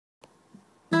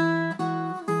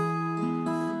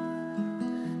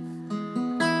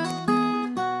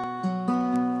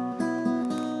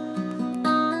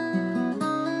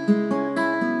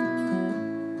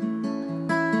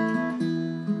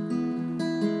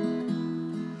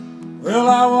Well,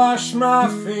 I wash my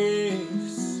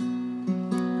face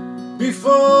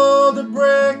before the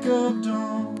break of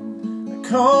dawn. I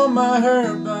combed my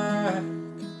hair back,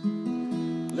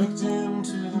 looked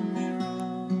into the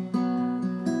mirror.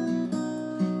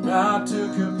 I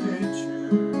took a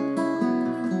picture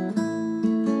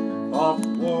off the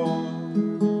wall.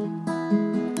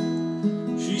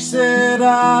 She said,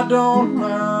 I don't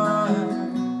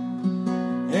mind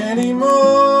any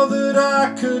more that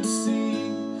I could see.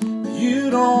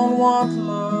 You don't want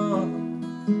love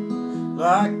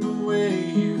like the way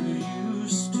you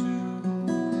used to.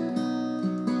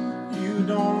 You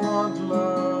don't want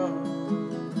love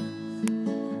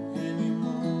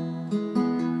anymore.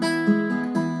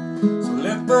 So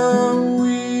let the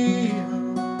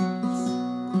wheels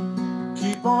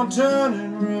keep on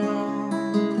turning round.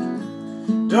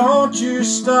 Don't you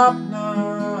stop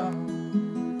now.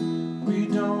 We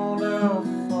don't have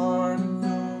far to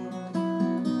go.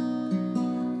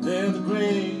 There the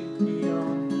great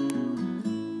beyond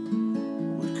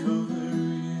would cover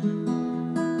you.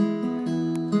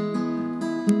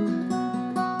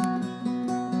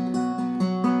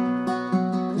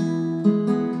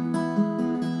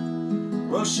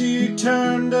 Well, she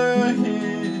turned her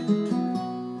head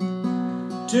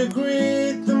to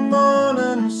greet the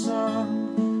morning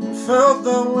sun and felt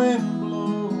the wind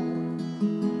blow,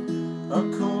 a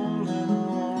cold and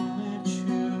lonely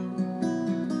chill.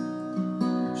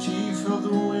 She felt the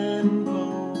wind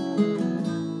blow,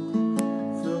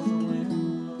 felt the wind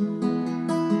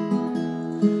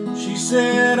blow. She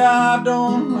said, I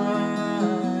don't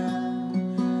mind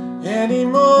any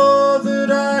more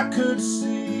that I could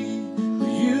see. But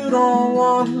you don't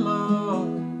want love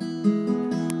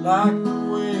like the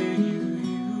way you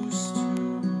used to.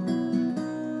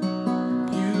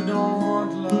 You don't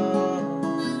want love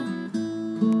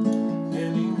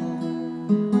anymore.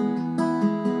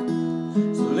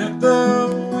 So let the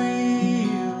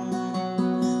wheels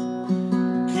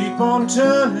keep on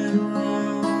turning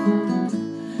round.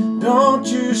 Don't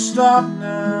you stop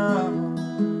now.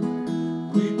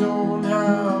 We don't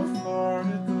have far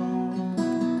to go.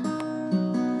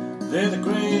 They're the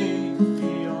great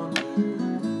beyond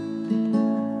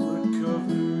would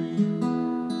cover you.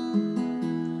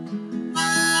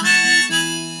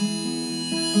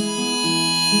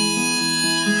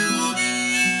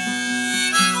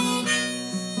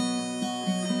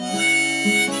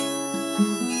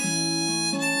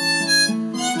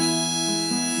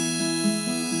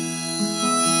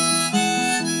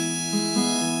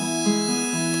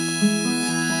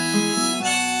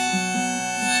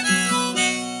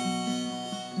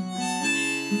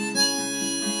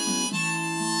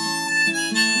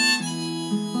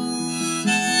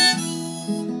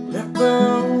 Let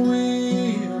the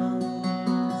wheels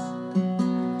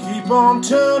keep on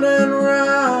turning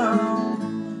round.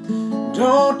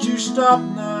 Don't you stop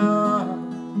now.